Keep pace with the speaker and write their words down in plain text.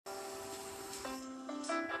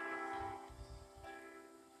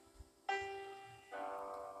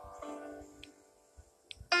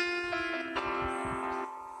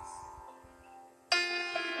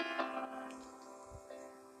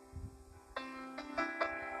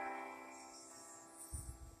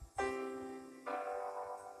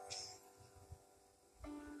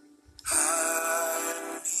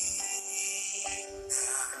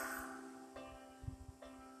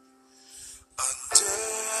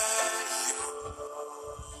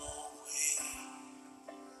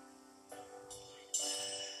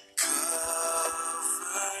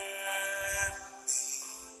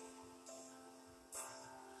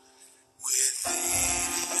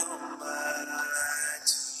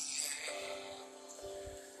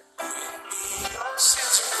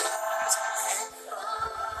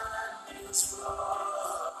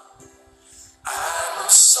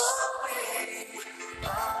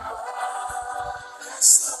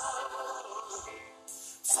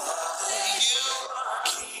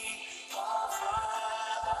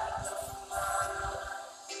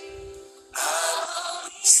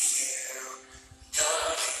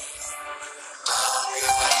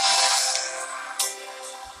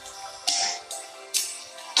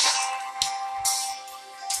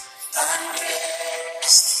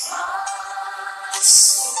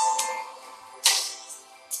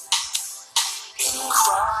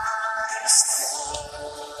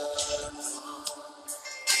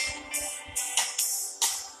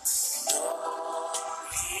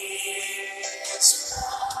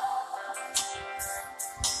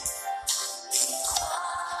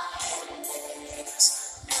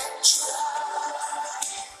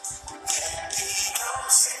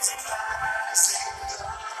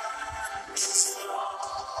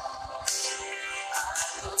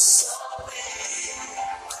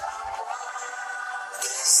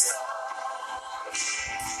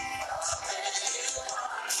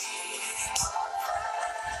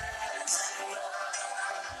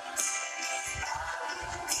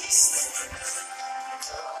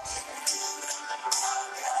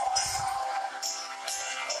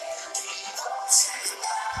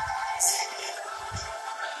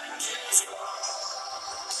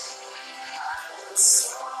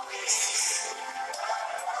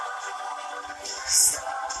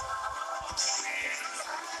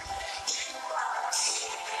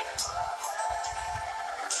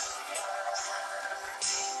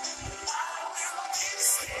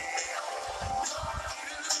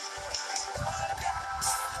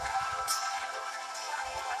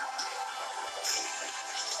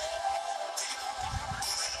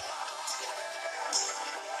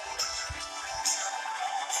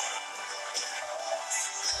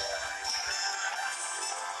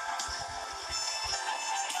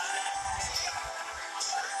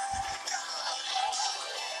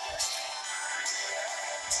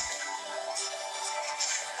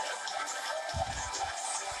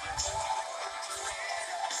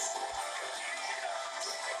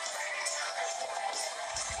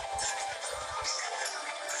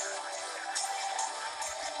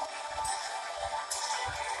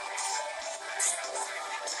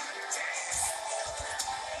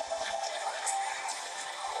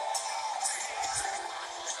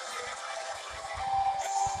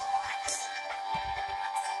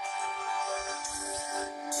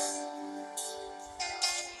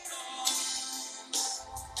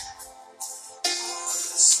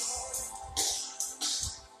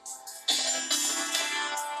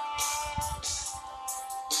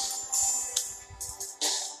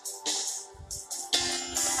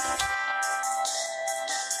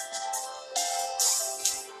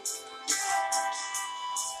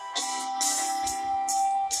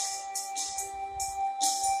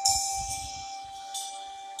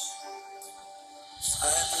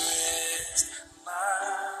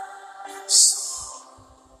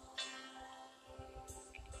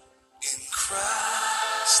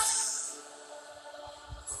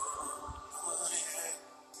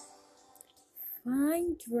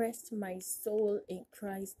Find rest my soul in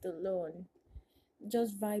Christ alone.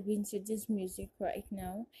 Just vibing to this music right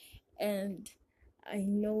now, and I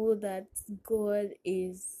know that God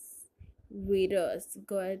is with us.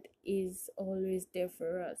 God is always there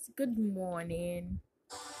for us. Good morning.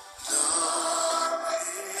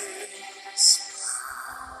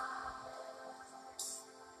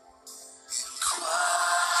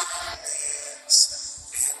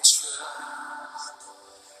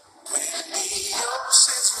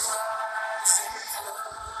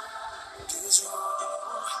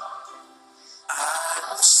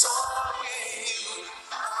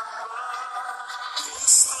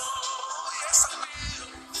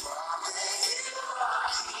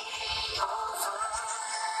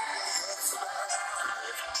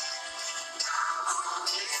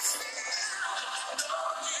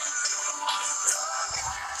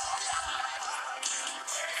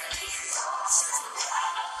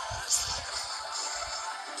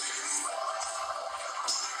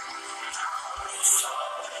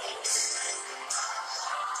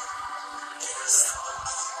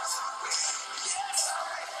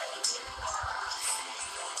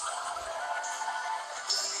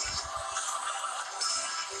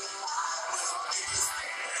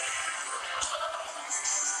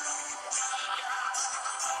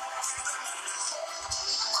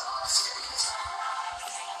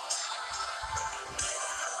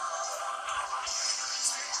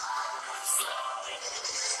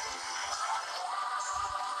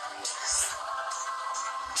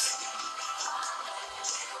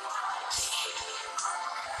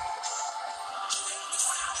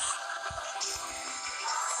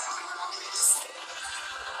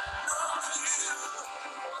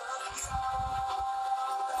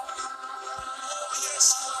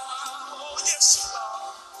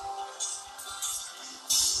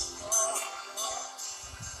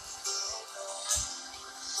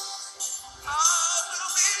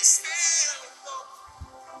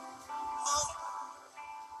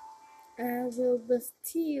 I will be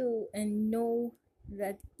still and know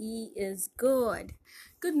that He is good.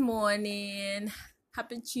 Good morning.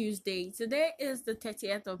 Happy Tuesday. Today is the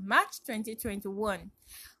 30th of March 2021.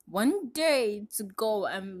 One day to go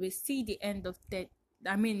and we see the end of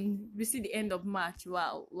we see the end of March.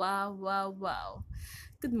 Wow, wow, wow, wow.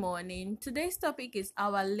 Good morning. Today's topic is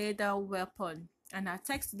our lethal weapon. And our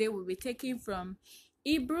text today will be taken from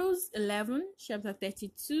Hebrews 11, chapter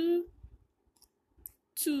 32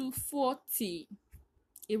 to 40.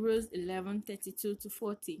 Hebrews 11:32 to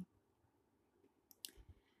 40.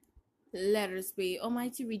 Let us pray.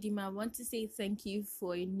 Almighty Redeemer, I want to say thank you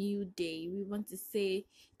for a new day. We want to say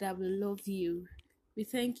that we love you. We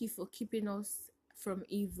thank you for keeping us from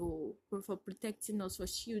evil, for protecting us, for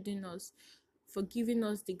shielding us, for giving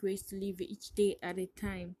us the grace to live each day at a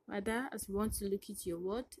time. Father, as we want to look at your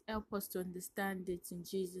word, help us to understand it in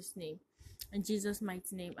Jesus' name. In Jesus'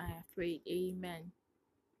 mighty name, I have prayed. Amen.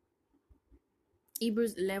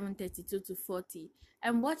 Hebrews 11:32-40.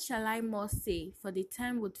 And what shall I more say? For the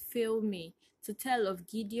time would fail me to tell of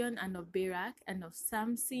Gideon and of Barak and of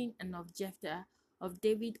Samson and of Jephthah, of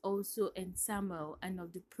David also and Samuel and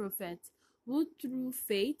of the prophets, who through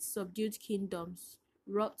faith subdued kingdoms,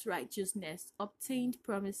 wrought righteousness, obtained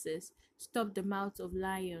promises, stopped the mouth of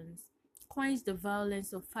lions, quenched the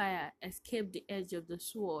violence of fire, escaped the edge of the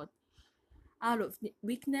sword. Out of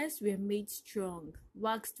weakness were made strong,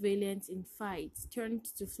 waxed valiant in fights, turned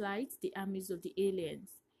to flight the armies of the aliens.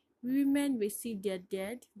 Women received their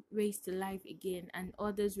dead, raised to life again, and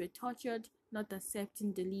others were tortured, not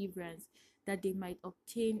accepting deliverance, that they might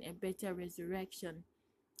obtain a better resurrection.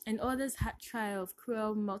 And others had trial of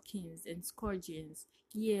cruel mockings and scourgings,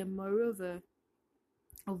 yea, moreover,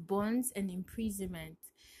 of bonds and imprisonment.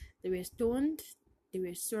 They were stoned, they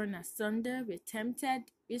were sawn asunder, were tempted,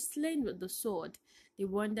 were slain with the sword. They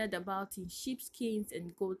wandered about in sheepskins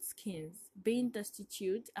and goatskins, being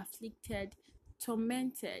destitute, afflicted,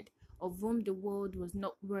 tormented, of whom the world was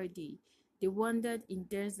not worthy. They wandered in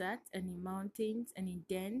deserts and in mountains and in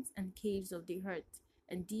dens and caves of the earth.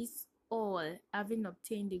 And these all, having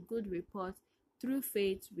obtained a good report through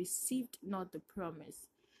faith, received not the promise.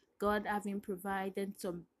 God having provided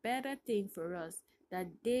some better thing for us, that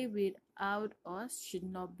they without us should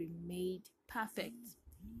not be made perfect.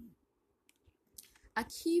 A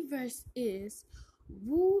key verse is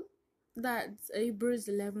who that's Hebrews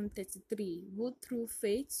 11:33. Who through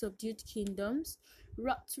faith subdued kingdoms,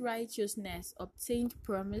 wrought righteousness, obtained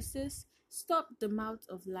promises, stopped the mouth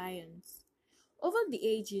of lions. Over the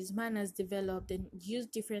ages, man has developed and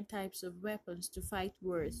used different types of weapons to fight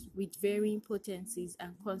wars with varying potencies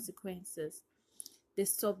and consequences. They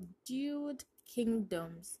subdued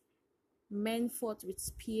kingdoms. Men fought with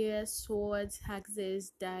spears, swords,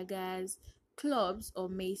 axes, daggers, clubs, or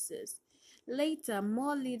maces. Later,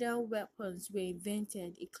 more lethal weapons were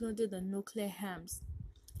invented, including the nuclear arms.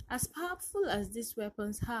 As powerful as these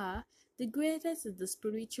weapons are, the greatest is the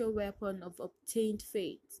spiritual weapon of obtained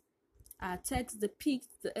faith. Our text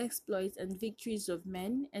depicts the exploits and victories of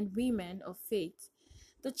men and women of faith.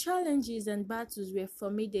 The challenges and battles were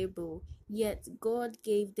formidable, yet God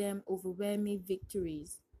gave them overwhelming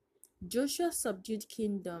victories. Joshua subdued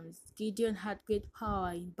kingdoms. Gideon had great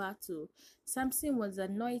power in battle. Samson was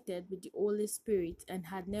anointed with the Holy Spirit and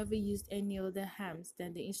had never used any other arms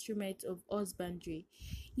than the instrument of husbandry.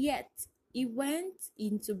 Yet he went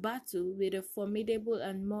into battle with a formidable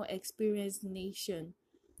and more experienced nation.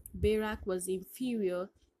 Barak was inferior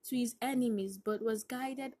to his enemies but was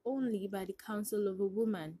guided only by the counsel of a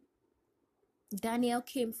woman. Daniel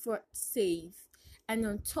came forth safe and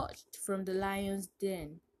untouched from the lion's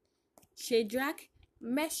den. Shadrach,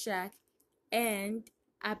 Meshach, and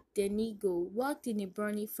Abednego worked in a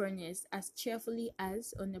burning furnace as cheerfully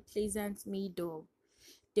as on a pleasant meadow.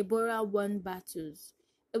 Deborah won battles.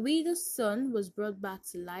 A widow's son was brought back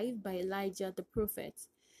to life by Elijah the prophet.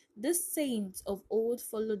 The saints of old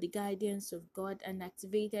followed the guidance of God and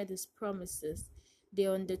activated his promises. They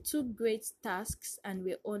undertook great tasks and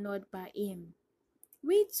were honored by him.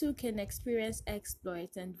 We too can experience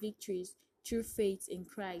exploits and victories through faith in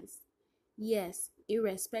Christ. Yes,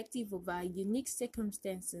 irrespective of our unique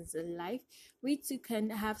circumstances in life, we too can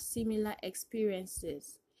have similar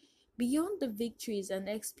experiences. Beyond the victories and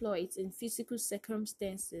exploits in physical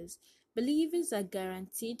circumstances, believers are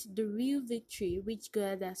guaranteed the real victory which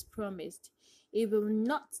God has promised. He will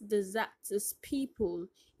not desert his people.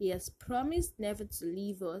 He has promised never to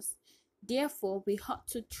leave us. Therefore, we ought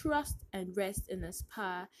to trust and rest in his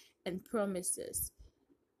power and promises.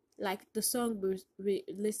 Like the song we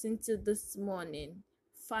listened to this morning,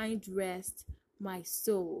 find rest, my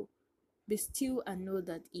soul. Be still and know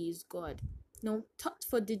that he is God. Now, thought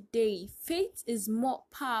for the day: faith is more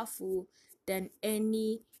powerful than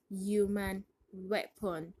any human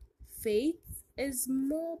weapon. Faith is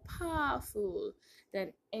more powerful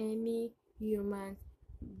than any human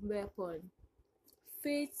weapon.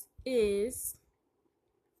 Faith is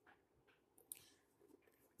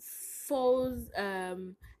false.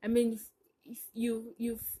 I mean, if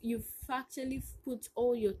you've actually put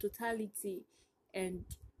all your totality and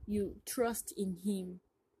you trust in him,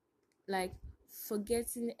 like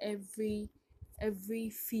forgetting every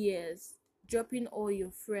fears, dropping all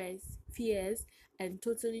your fears, and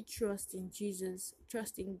totally trust in Jesus,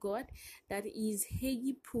 trust in God, that is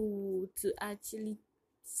able to actually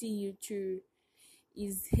see you through,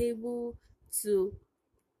 is able to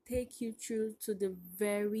take you through to the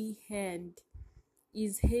very end,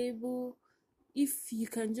 is able, if you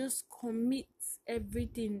can just commit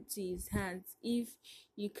everything to his hands, if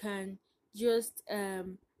you can just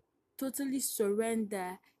totally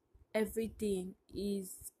surrender everything,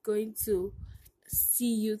 is going to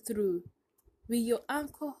see you through. With your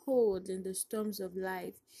anchor hold in the storms of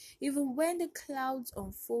life, even when the clouds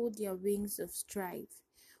unfold their wings of strife,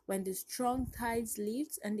 when the strong tides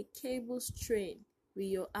lift and the cables strain, will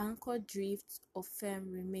your anchor drift or firm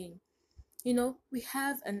remain? We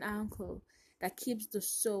have an anchor that keeps the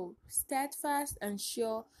soul steadfast and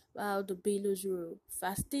sure while the billows roll,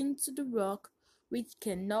 fastened to the rock which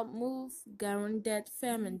cannot move, grounded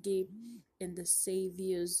firm and deep in the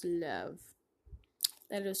Savior's love.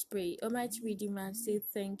 Let us pray. Almighty Redeemer, say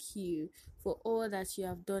thank you for all that you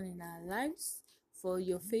have done in our lives, for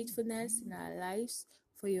your faithfulness in our lives,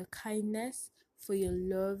 for your kindness, for your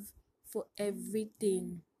love, for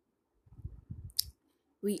everything.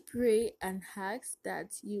 We pray and ask that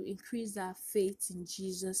you increase our faith in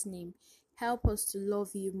Jesus' name. Help us to love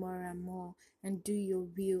you more and more and do your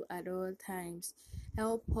will at all times.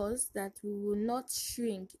 Help us that we will not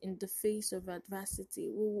shrink in the face of adversity.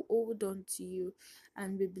 We will hold on to you,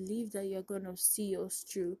 and we believe that you're going to see us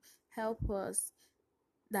through. Help us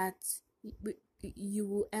that you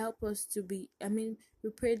will help us to be, we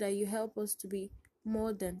pray that you help us to be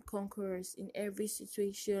more than conquerors in every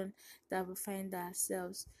situation that we find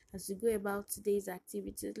ourselves. As we go about today's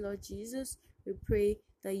activities, Lord Jesus, we pray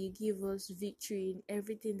that you give us victory in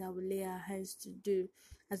everything that we lay our hands to do.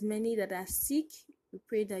 As many that are sick, we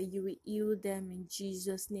pray that you will heal them in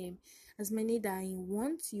Jesus' name. As many that are in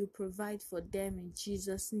want, you provide for them in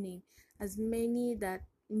Jesus' name. As many that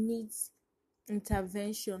needs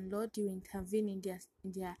intervention, Lord, you intervene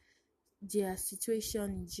in their situation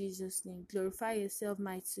in Jesus' name. Glorify yourself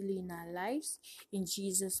mightily in our lives. In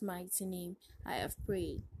Jesus' mighty name, I have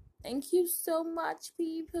prayed. Thank you so much,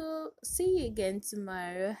 people. See you again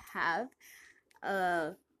tomorrow. Have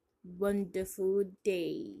a wonderful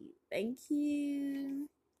day. Thank you.